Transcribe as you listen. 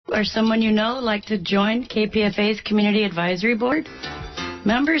or someone you know like to join KPFA's Community Advisory Board?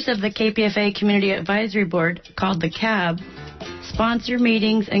 Members of the KPFA Community Advisory Board, called the CAB, sponsor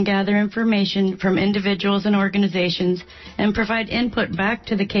meetings and gather information from individuals and organizations and provide input back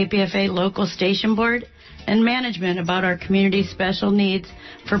to the KPFA local station board and management about our community's special needs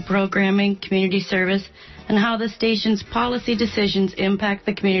for programming, community service, and how the station's policy decisions impact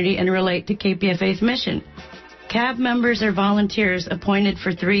the community and relate to KPFA's mission. CAB members are volunteers appointed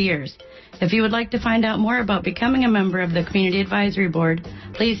for 3 years. If you would like to find out more about becoming a member of the Community Advisory Board,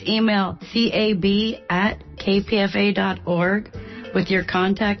 please email cab@kpfa.org with your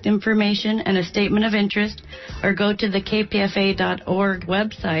contact information and a statement of interest, or go to the kpfa.org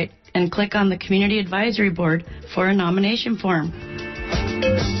website and click on the Community Advisory Board for a nomination form.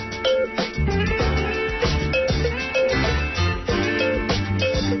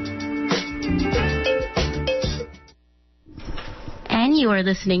 And you are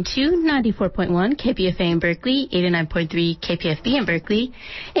listening to 94.1 KPFA in Berkeley, 89.3 KPFB in Berkeley,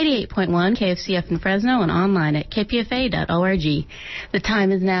 88.1 KFCF in Fresno, and online at kpfa.org. The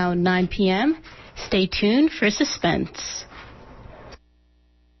time is now 9 p.m. Stay tuned for Suspense.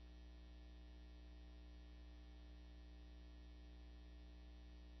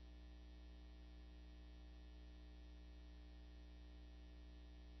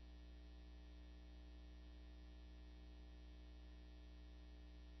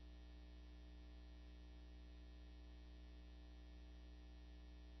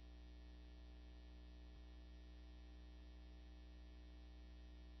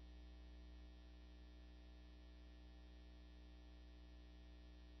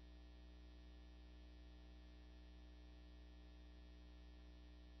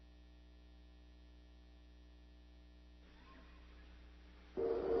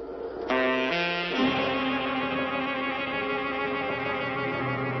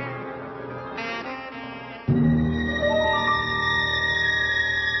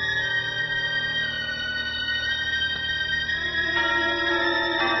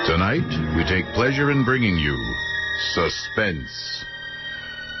 Tonight, we take pleasure in bringing you Suspense,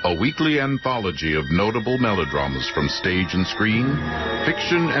 a weekly anthology of notable melodramas from stage and screen,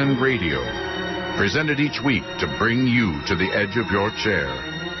 fiction and radio, presented each week to bring you to the edge of your chair,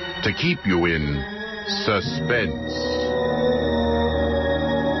 to keep you in suspense.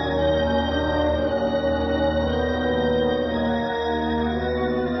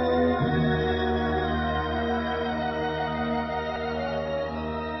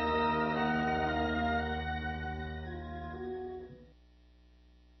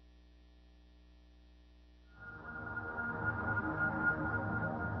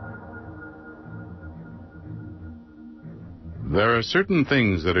 There are certain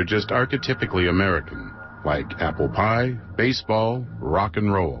things that are just archetypically American, like apple pie, baseball, rock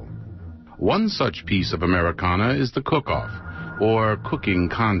and roll. One such piece of Americana is the cook-off, or cooking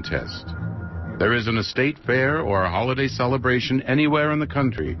contest. There isn't a state fair or a holiday celebration anywhere in the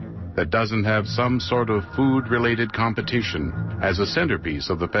country that doesn't have some sort of food-related competition as a centerpiece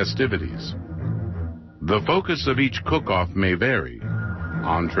of the festivities. The focus of each cook-off may vary.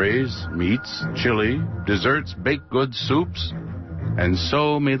 Entrees, meats, chili, desserts, baked goods, soups, and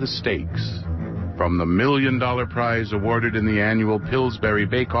so may the stakes. From the $1 million prize awarded in the annual Pillsbury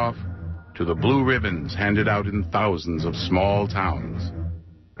Bake-Off to the blue ribbons handed out in thousands of small towns.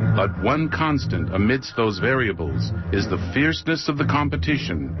 But one constant amidst those variables is the fierceness of the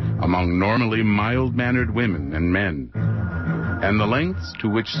competition among normally mild-mannered women and men, and the lengths to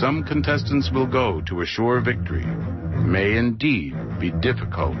which some contestants will go to assure victory may indeed be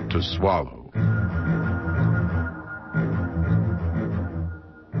difficult to swallow.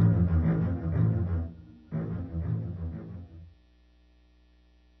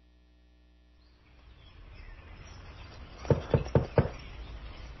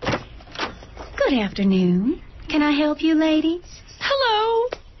 Good afternoon. Can I help you, ladies? Hello.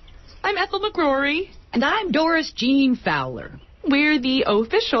 I'm Ethel McGrory. And I'm Doris Jean Fowler. We're the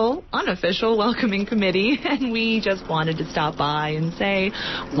official, unofficial welcoming committee, and we just wanted to stop by and say,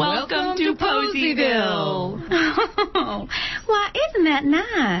 welcome to Poseyville. Oh, why, isn't that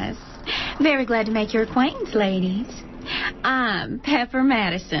nice? Very glad to make your acquaintance, ladies. I'm Pepper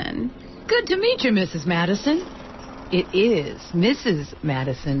Madison. Good to meet you, Mrs. Madison. It is Mrs.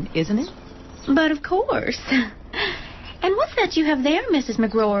 Madison, isn't it? But of course. And what's that you have there, Mrs.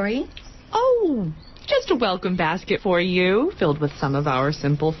 McGrory? Oh, just a welcome basket for you, filled with some of our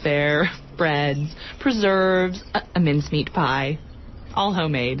simple fare, breads, preserves, a mincemeat pie. All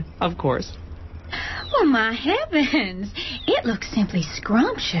homemade, of course. Well, my heavens. It looks simply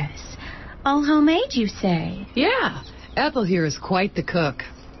scrumptious. All homemade, you say? Yeah. Ethel here is quite the cook.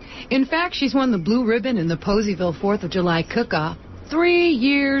 In fact, she's won the blue ribbon in the Poseyville 4th of July cook-off 3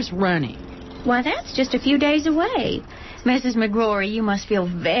 years running. Why, that's just a few days away. Mrs. McGrory, you must feel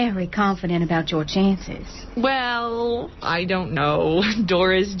very confident about your chances. Well, I don't know.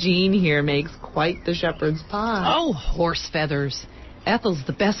 Doris Jean here makes quite the shepherd's pie. Oh, horse feathers. Ethel's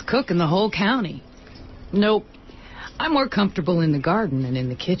the best cook in the whole county. Nope. I'm more comfortable in the garden than in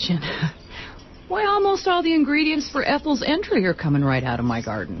the kitchen. Why, almost all the ingredients for Ethel's entry are coming right out of my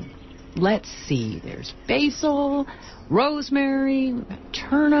garden. Let's see. There's basil, rosemary,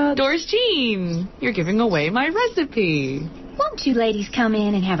 turnips. Doris Jean, you're giving away my recipe. Won't you ladies come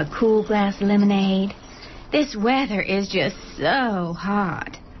in and have a cool glass of lemonade? This weather is just so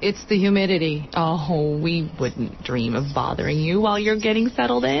hot. It's the humidity. Oh, we wouldn't dream of bothering you while you're getting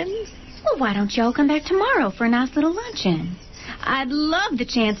settled in. Well, why don't y'all come back tomorrow for a nice little luncheon? I'd love the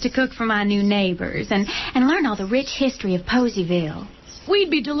chance to cook for my new neighbors and learn all the rich history of Poseyville.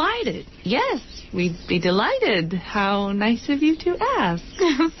 We'd be delighted. Yes, we'd be delighted. How nice of you to ask.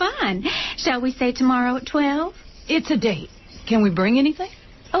 Fine. Shall we say tomorrow at 12? It's a date. Can we bring anything?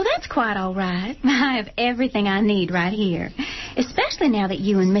 Oh, that's quite all right. I have everything I need right here, especially now that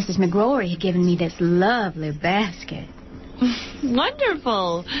you and Mrs. McGrory have given me this lovely basket.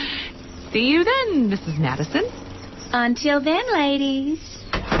 Wonderful. See you then, Mrs. Madison. Until then, ladies.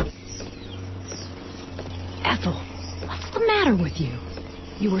 Ethel, what's the matter with you?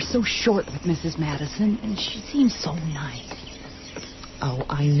 You were so short with Mrs. Madison, and she seems so nice. Oh,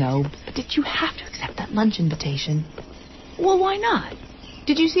 I know, but did you have to accept that lunch invitation? Well, why not?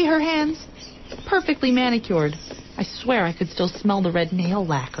 Did you see her hands? Perfectly manicured. I swear I could still smell the red nail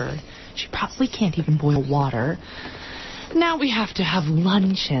lacquer. She probably can't even boil water. Now we have to have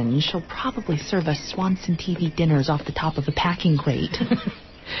luncheon. She'll probably serve us Swanson TV dinners off the top of a packing crate.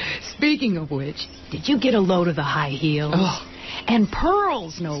 Speaking of which, did you get a load of the high heels? Oh. And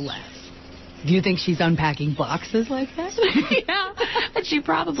pearls, no less. Do you think she's unpacking boxes like that? Yeah, and she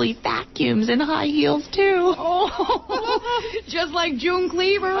probably vacuums in high heels, too. Oh, just like June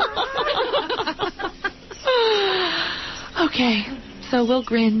Cleaver. Okay, so we'll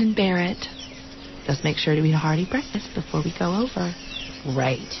grin and bear it. Just make sure to eat a hearty breakfast before we go over.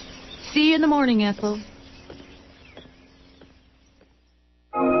 Right. See you in the morning, Ethel.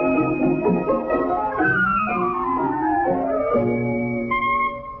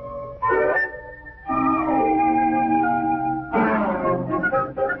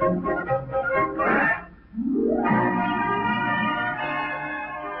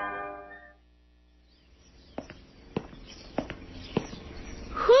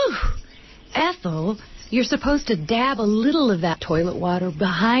 Ethel, you're supposed to dab a little of that toilet water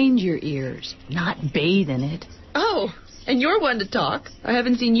behind your ears, not bathe in it. Oh, and you're one to talk. I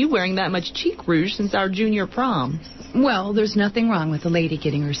haven't seen you wearing that much cheek rouge since our junior prom. Well, there's nothing wrong with a lady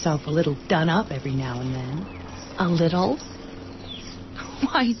getting herself a little done up every now and then. A little?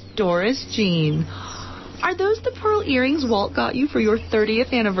 Why, Doris Jean, are those the pearl earrings Walt got you for your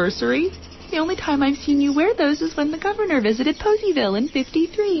 30th anniversary? The only time I've seen you wear those is when the governor visited Poseyville in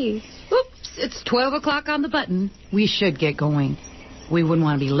 '53. Oops, it's 12 o'clock on the button. We should get going. We wouldn't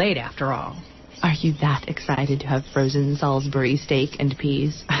want to be late after all. Are you that excited to have frozen Salisbury steak and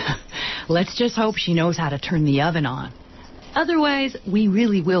peas? Let's just hope she knows how to turn the oven on. Otherwise, we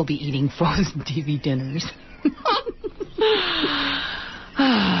really will be eating frozen TV dinners.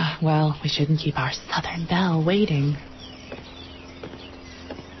 Well, we shouldn't keep our Southern belle waiting.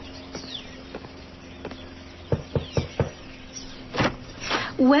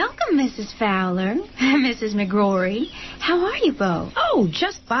 Welcome, Mrs. Fowler, Mrs. McGrory. How are you both? Oh,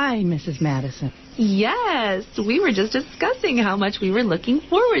 just fine, Mrs. Madison. Yes, we were just discussing how much we were looking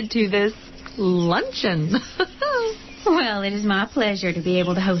forward to this luncheon. Well, it is my pleasure to be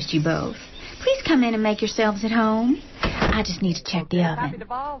able to host you both. Please come in and make yourselves at home. I just need to check the oven.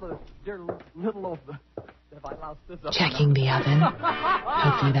 Checking the oven.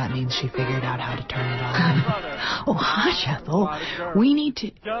 Hopefully that means she figured out how to turn it on. Oh, hush, Ethel. We need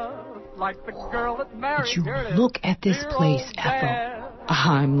to... Would you look at this place, Ethel?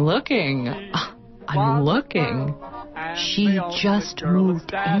 I'm looking. I'm looking. She just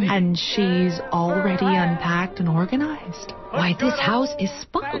moved in. And she's already unpacked and organized. Why, this house is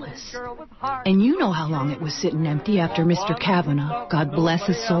spotless. And you know how long it was sitting empty after Mr. Kavanaugh, God bless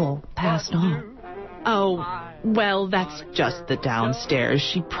his soul, passed on. Oh, well, that's just the downstairs.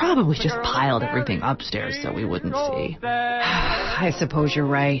 She probably just piled everything upstairs so we wouldn't see. I suppose you're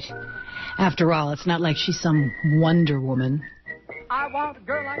right. After all, it's not like she's some Wonder Woman. I want a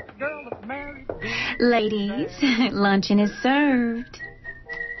girl like the girl that's married. Ladies, luncheon is served.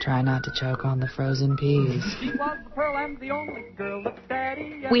 Try not to choke on the frozen peas.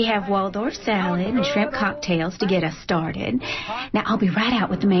 We have Waldorf salad and shrimp cocktails to get us started. Now, I'll be right out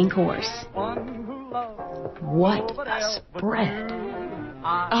with the main course. What a spread.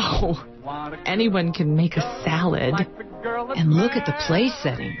 Oh, anyone can make a salad. And look at the place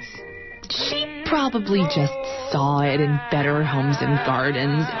settings. She probably just saw it in Better Homes and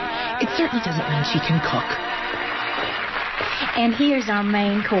Gardens. It certainly doesn't mean she can cook. And here's our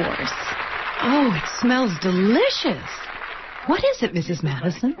main course. Oh, it smells delicious. What is it, Mrs.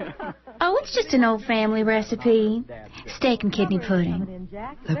 Madison? Oh, it's just an old family recipe. Steak and kidney pudding.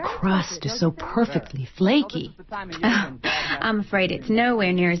 The crust is so perfectly flaky. Oh, I'm afraid it's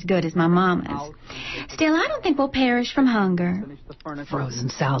nowhere near as good as my mama's. Still, I don't think we'll perish from hunger. Frozen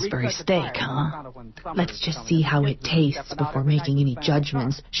Salisbury steak, huh? Let's just see how it tastes before making any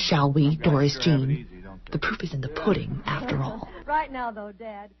judgments, shall we, Doris Jean? The proof is in the pudding, after all. Right now, though,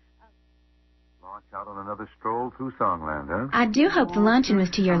 Dad. Launch out on another stroll through Songland, huh? I do hope the luncheon was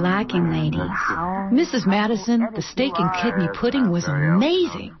to your liking, ladies. Mrs. Madison, the steak and kidney pudding was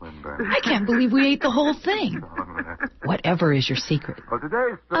amazing. I can't believe we ate the whole thing. Whatever is your secret?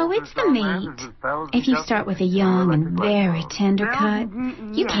 Oh, it's the meat. If you start with a young and very tender cut,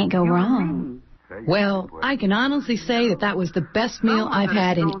 you can't go wrong. Well, I can honestly say that was the best meal I've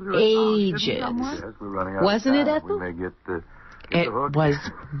had in ages. Wasn't it, Ethel? It was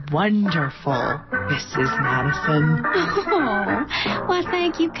wonderful, Mrs. Madison. Oh, why,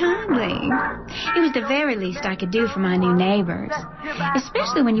 thank you kindly. It was the very least I could do for my new neighbors,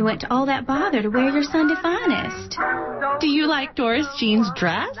 especially when you went to all that bother to wear your Sunday finest. Do you like Doris Jean's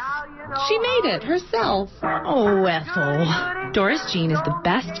dress? She made it herself. Oh, Ethel. Doris Jean is the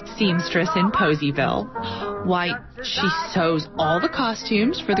best seamstress in Poseyville. Why, she sews all the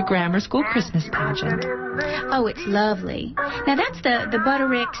costumes for the grammar school Christmas pageant. Oh, it's lovely. Now, that's the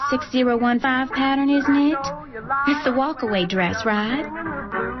Butterick 6015 pattern, isn't it? It's the walkaway dress, right?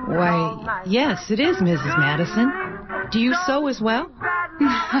 Why, yes, it is, Mrs. Madison. Do you sew as well?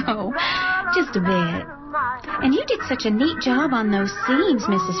 No, just a bit. And you did such a neat job on those seams,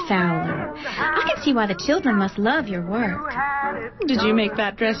 Mrs. Fowler. I can see why the children must love your work. Did you make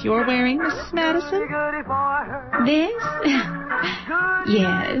that dress you're wearing, Mrs. Madison? This?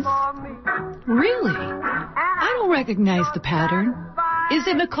 Yes. Really? I don't recognize the pattern. Is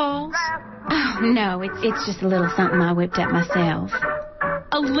it Nicole's? Oh, no, it's just a little something I whipped up myself.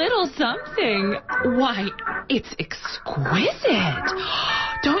 A little something? Why, it's exquisite.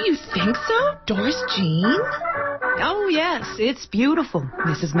 Don't you think so, Doris Jean? Oh, yes, it's beautiful,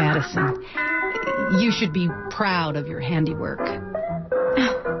 Mrs. Madison. You should be proud of your handiwork.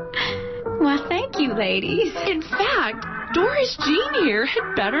 Why, thank you, ladies. In fact, Doris Jean here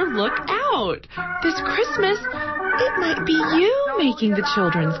had better look out. This Christmas, it might be you making the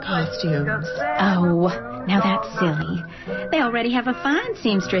children's costumes. Oh, now that's silly. They already have a fine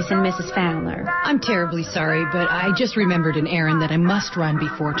seamstress in Mrs. Fowler. I'm terribly sorry, but I just remembered an errand that I must run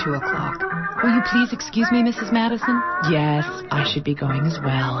before 2 o'clock. Will you please excuse me, Mrs. Madison? Yes, I should be going as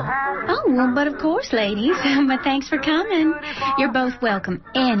well. Oh, well, but of course, ladies. But thanks for coming. You're both welcome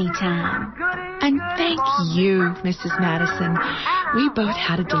anytime. And thank you, Mrs. Madison. We both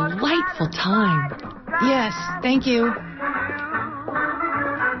had a delightful time. Yes, thank you.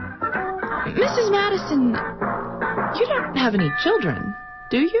 Mrs. Madison, you don't have any children,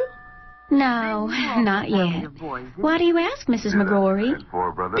 do you? No, not yet. Why do you ask, Mrs. McGrory?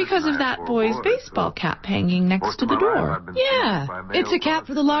 Because of that boy's baseball cap hanging next to the door. Yeah, it's a cap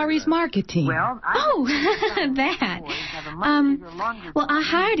for the Lowry's market team. Oh, that. Well, I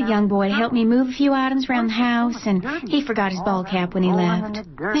hired a young boy to help me move a few items around the house, and he forgot his ball cap when he left.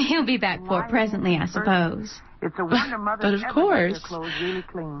 He'll be back for it presently, I suppose. But of course.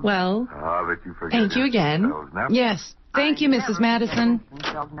 Well, thank you again. Yes, thank you, Mrs. Madison.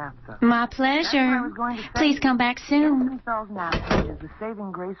 My pleasure. Please come back soon. Is the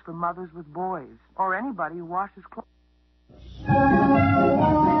saving grace for mothers with boys, or anybody who washes clothes.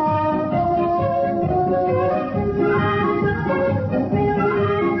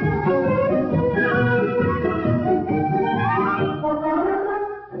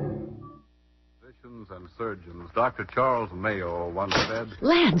 And surgeons, Dr. Charles Mayo once said,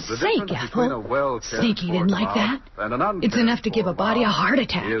 Land's sake, Ethel. Sneaky didn't like that. It's enough to give a body a heart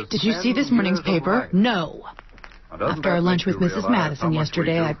attack. Did you see this morning's paper? No. After our lunch with Mrs. Madison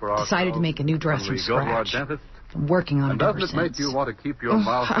yesterday, I decided to make a new dress from scratch. I'm working on it ever since.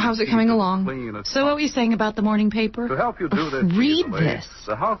 How's it coming along? So what were you saying about the morning paper? To help you do this Read easily, this.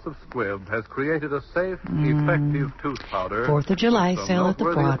 The House of Squibb has created a safe, effective tooth powder. 4th of July with some sale at the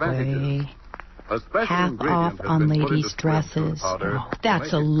noteworthy Broadway. advantages. Half off on ladies' dresses. Oh,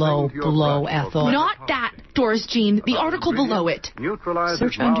 that's a low blow, Ethel. Not that, Doris Jean. The article below it.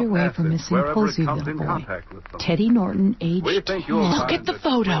 Search underway for missing Poseyville boy. Teddy Norton, age 10. Look at the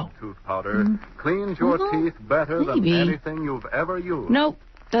photo. Cleans your teeth better than anything you've ever used. Nope,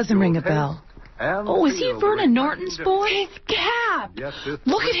 doesn't ring a bell. Oh, is he Vernon Norton's boy? His cap.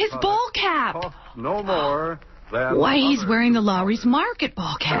 Look at his ball cap. No more. Why, he's wearing the Lowry's Market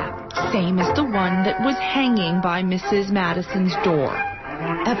ball cap. Same as the one that was hanging by Mrs. Madison's door.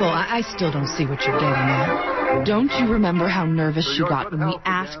 Ethel, I still don't see what you're getting at. Don't you remember how nervous she got when we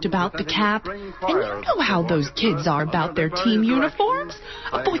asked about the cap? And you know how those kids are about their team uniforms.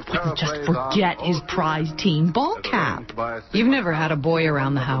 A boy wouldn't just forget his prize team ball cap. You've never had a boy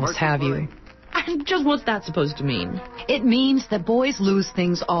around the house, have you? Just what's that supposed to mean? It means that boys lose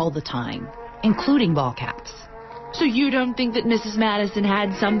things all the time, including ball caps. So you don't think that Mrs. Madison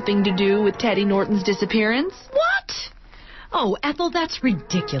had something to do with Teddy Norton's disappearance? What? Oh, Ethel, that's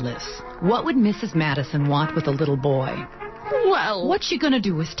ridiculous. What would Mrs. Madison want with a little boy? Well, what's she going to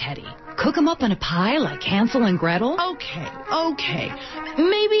do with Teddy? Cook him up in a pie like Hansel and Gretel? Okay.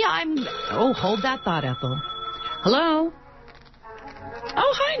 Maybe I'm... Oh, hold that thought, Ethel. Hello?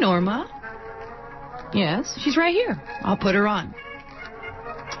 Oh, hi, Norma. Yes, she's right here. I'll put her on.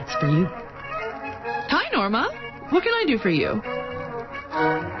 It's for you. Hi, Norma. What can I do for you?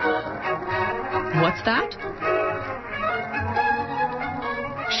 What's that?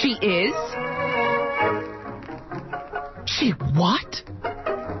 She is? She what?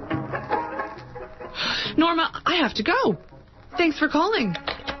 Norma, I have to go. Thanks for calling.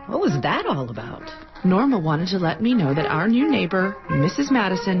 What was that all about? Norma wanted to let me know that our new neighbor, Mrs.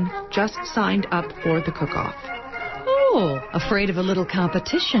 Madison, just signed up for the cook-off. Oh, afraid of a little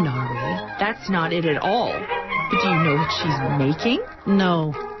competition, are we? That's not it at all. But do you know what she's making?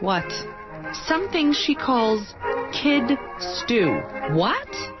 No. What? Something she calls kid stew. What?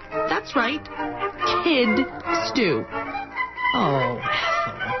 That's right. Kid stew. Oh,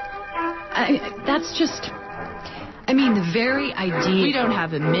 Ethel. That's just... I mean, the very idea... We don't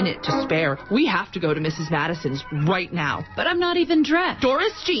have a minute to spare. We have to go to Mrs. Madison's right now. But I'm not even dressed.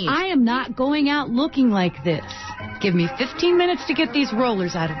 Doris Jean. I am not going out looking like this. Give me 15 minutes to get these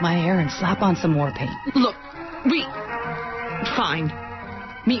rollers out of my hair and slap on some more paint. Look, Fine.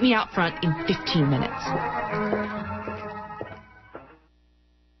 Meet me out front in 15 minutes.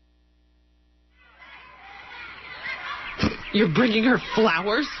 You're bringing her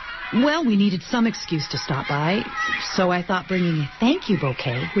flowers? Well, we needed some excuse to stop by, so I thought bringing a thank you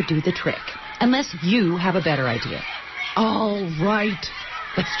bouquet would do the trick. Unless you have a better idea. All right.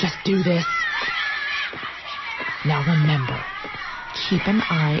 Let's just do this. Now remember, keep an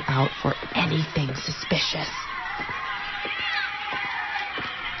eye out for anything suspicious.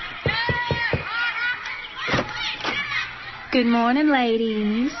 Good morning,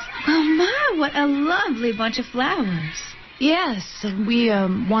 ladies. Oh, my, what a lovely bunch of flowers. Yes, we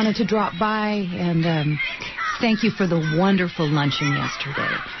wanted to drop by and thank you for the wonderful luncheon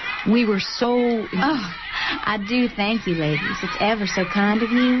yesterday. We were so... Oh, I do thank you, ladies. It's ever so kind of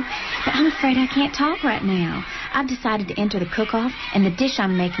you. But I'm afraid I can't talk right now. I've decided to enter the cook-off, and the dish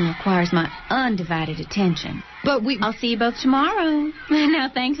I'm making requires my undivided attention. But I'll see you both tomorrow. Now,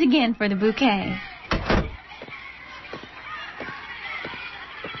 thanks again for the bouquet.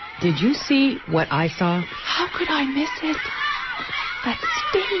 Did you see what I saw? How could I miss it? That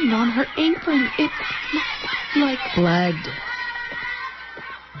stain on her apron, it looks like blood.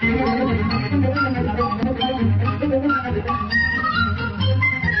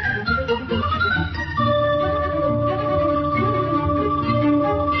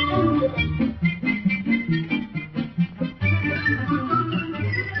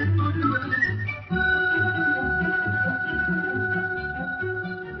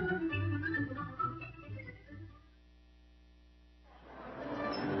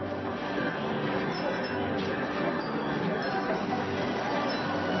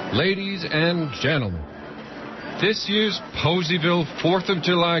 Ladies and gentlemen, this year's Poseyville 4th of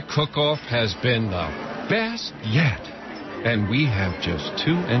July cook-off has been the best yet, and we have just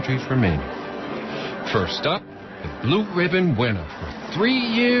 2 entries remaining. First up, the blue ribbon winner for 3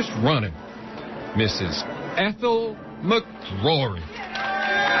 years running, Mrs. Ethel McCrory.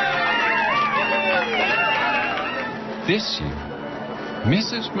 This year,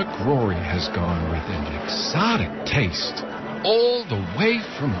 Mrs. McCrory has gone with an exotic taste all the way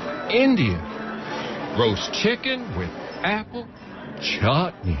from India. Roast chicken with apple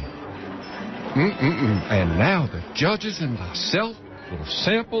chutney. And now the judges and myself will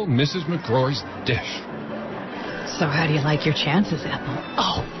sample Mrs. McCrory's dish. So how do you like your chances, Ethel?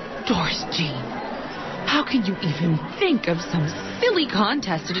 Oh, Doris Jean, How can you even think of some silly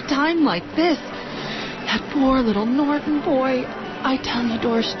contest at a time like this? That poor little Norton boy. I tell you,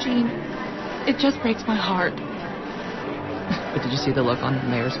 Doris Jean, it just breaks my heart. But did you see the look on the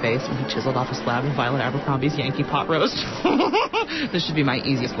mayor's face when he chiseled off a slab of Violet Abercrombie's Yankee pot roast? This should be my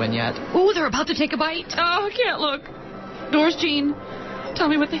easiest win yet. Ooh, they're about to take a bite. Oh, I can't look. Doris Jean, tell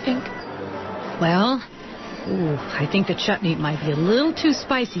me what they think. Well, I think the chutney might be a little too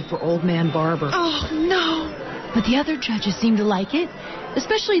spicy for old man Barber. Oh, no. But the other judges seem to like it,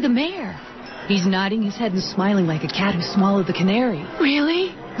 especially the mayor. He's nodding his head and smiling like a cat who swallowed the canary.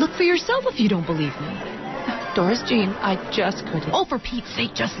 Really? Look for yourself if you don't believe me. Doris Jean, I just couldn't. Oh, for Pete's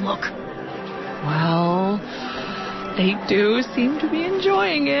sake, just look. Well, they do seem to be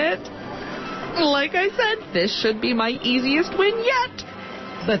enjoying it. Like I said, this should be my easiest win yet.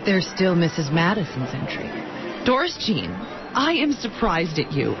 But there's still Mrs. Madison's entry. Doris Jean, I am surprised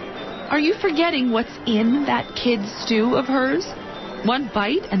at you. Are you forgetting what's in that kid stew of hers? One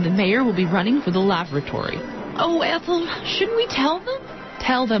bite and the mayor will be running for the lavatory. Oh, Ethel, shouldn't we tell them?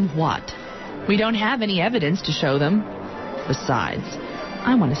 Tell them what? We don't have any evidence to show them. Besides,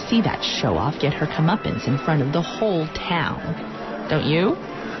 I want to see that show-off get her comeuppance in front of the whole town. Don't you?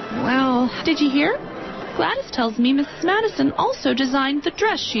 Well, did you hear? Gladys tells me Mrs. Madison also designed the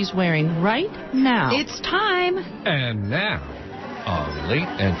dress she's wearing right now. It's time. And now, a late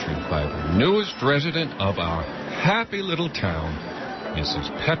entry by the newest resident of our happy little town, Mrs.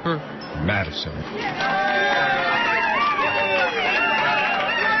 Pepper Madison.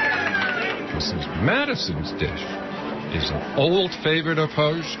 Mrs. Madison's dish is an old favorite of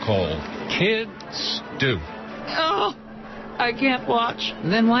hers called Kid Stew. Oh, I can't watch.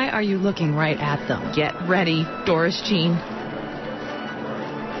 Then why are you looking right at them? Get ready, Doris Jean.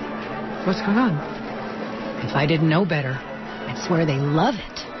 What's going on? If I didn't know better, I'd swear they love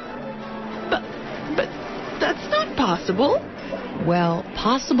it. But that's not possible. Well,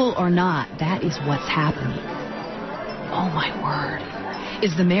 possible or not, that is what's happening. Oh, my word.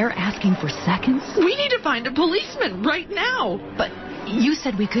 Is the mayor asking for seconds? We need to find a policeman right now. But you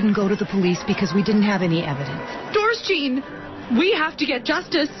said we couldn't go to the police because we didn't have any evidence. Doris Jean, we have to get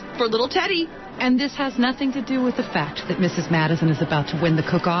justice for little Teddy. And this has nothing to do with the fact that Mrs. Madison is about to win the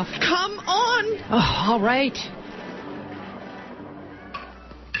cook-off? Come on! Oh, all right.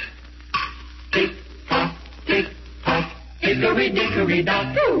 Tick-tock, tick-tock,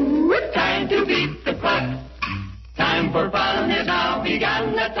 hickory-dickory-dock. It's time to beat the clock. Time for fun has now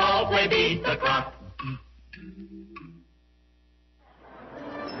begun. Let's all play beat the clock.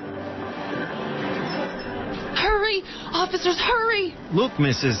 Hurry! Officers, hurry! Look,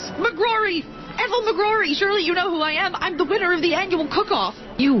 Mrs. McGrory! Ethel McGrory! Surely you know who I am. I'm the winner of the annual cook-off.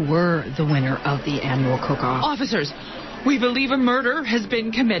 You were the winner of the annual cook-off. Officers, we believe a murder has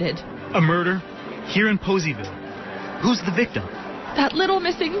been committed. A murder? Here in Poseyville. Who's the victim? That little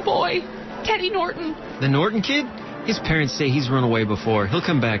missing boy, Teddy Norton. The Norton kid? His parents say he's run away before. He'll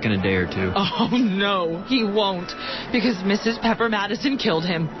come back in a day or two. Oh, no, he won't. Because Mrs. Pepper Madison killed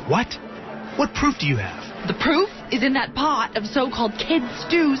him. What? What proof do you have? The proof is in that pot of so-called kid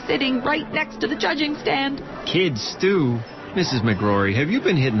stew sitting right next to the judging stand. Kid stew? Mrs. McGrory, have you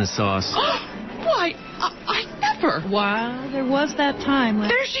been hitting the sauce? Why, I never. Well, there was that time when...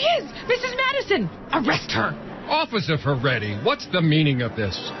 There she is! Mrs. Madison! Arrest her! Officer Ferretti, what's the meaning of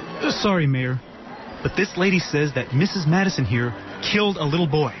this? Sorry, Mayor, but this lady says that Mrs. Madison here killed a little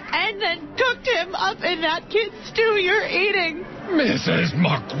boy. And then cooked him up in that kid stew you're eating. Mrs.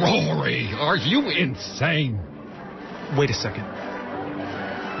 McGrory, are you insane? Wait a second.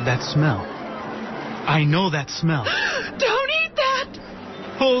 That smell. I know that smell. Don't eat that!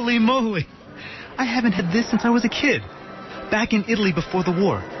 Holy moly! I haven't had this since I was a kid. Back in Italy before the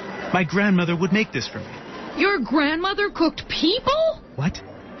war, my grandmother would make this for me. Your grandmother cooked people? What?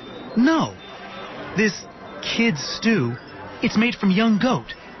 No. This kid stew, it's made from young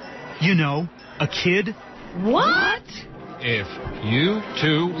goat. You know, a kid. What? If you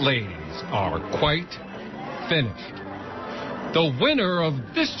two ladies are quite finished, the winner of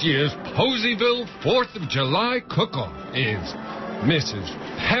this year's Poseyville 4th of July cook-off is Mrs.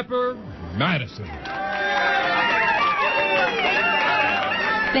 Pepper Madison.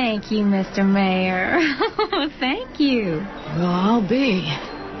 Thank you, Mr. Mayor. Thank you. Well, I'll be.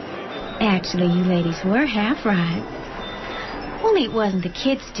 Actually, you ladies were half right. Only it wasn't the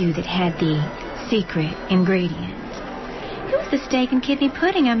kid stew that had the secret ingredient. It was the steak and kidney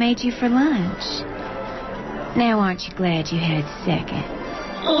pudding I made you for lunch. Now, aren't you glad you had second?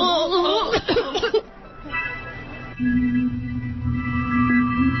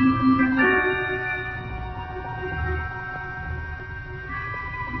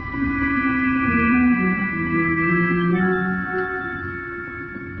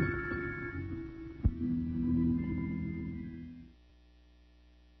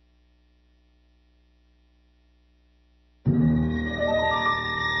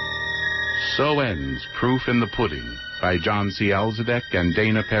 So ends Proof in the Pudding by John C. Alzadek and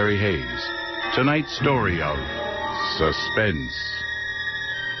Dana Perry Hayes. Tonight's story of Suspense.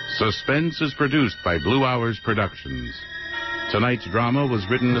 Suspense is produced by Blue Hours Productions. Tonight's drama was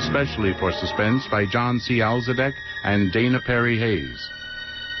written especially for Suspense by John C. Alzadek and Dana Perry Hayes.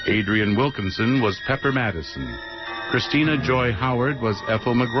 Adrian Wilkinson was Pepper Madison. Christina Joy Howard was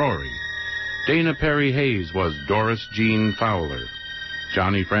Ethel McGrory. Dana Perry Hayes was Doris Jean Fowler.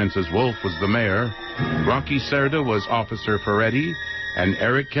 Johnny Francis Wolfe was the mayor. Rocky Serda was Officer Ferretti. And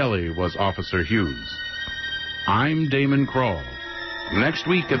Eric Kelly was Officer Hughes. I'm Daamen Krall. Next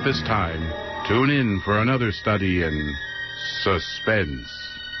week at this time, tune in for another study in Suspense.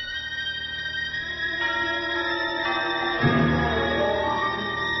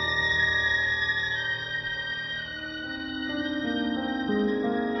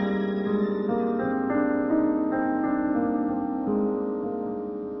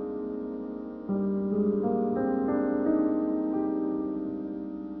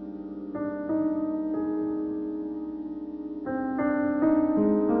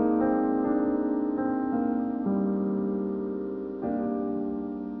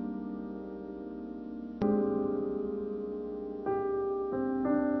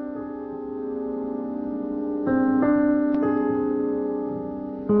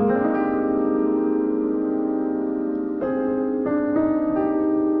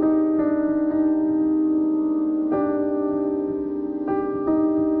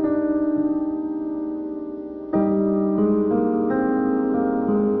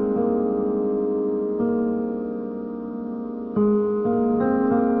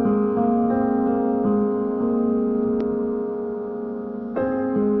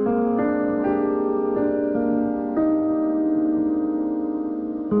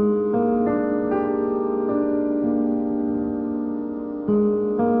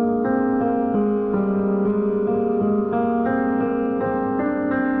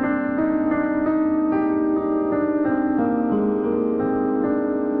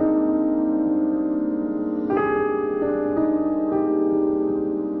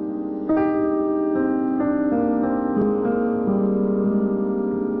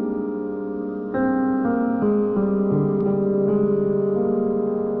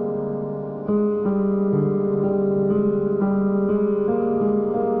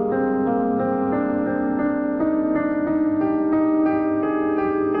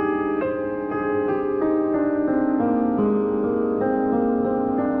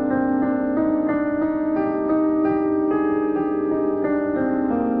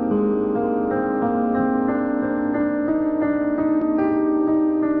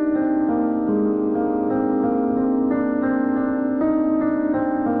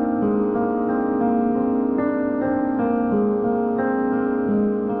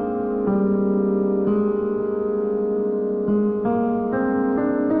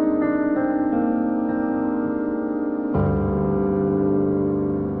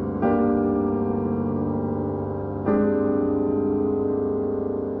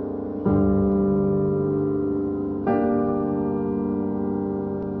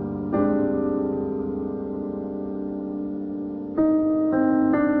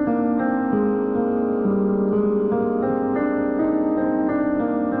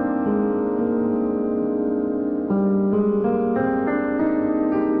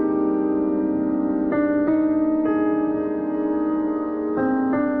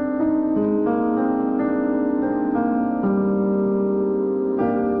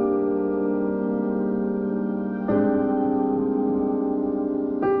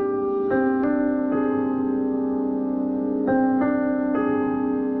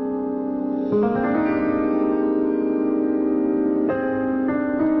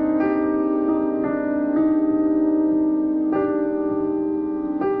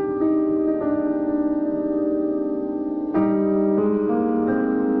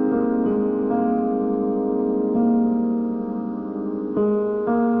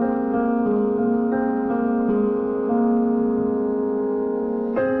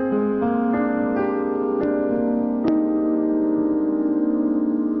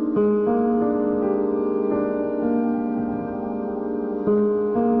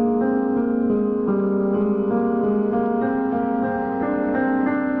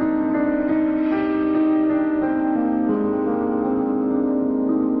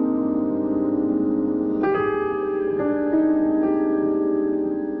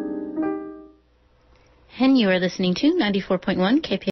 And you are listening to 94.1 KPFA.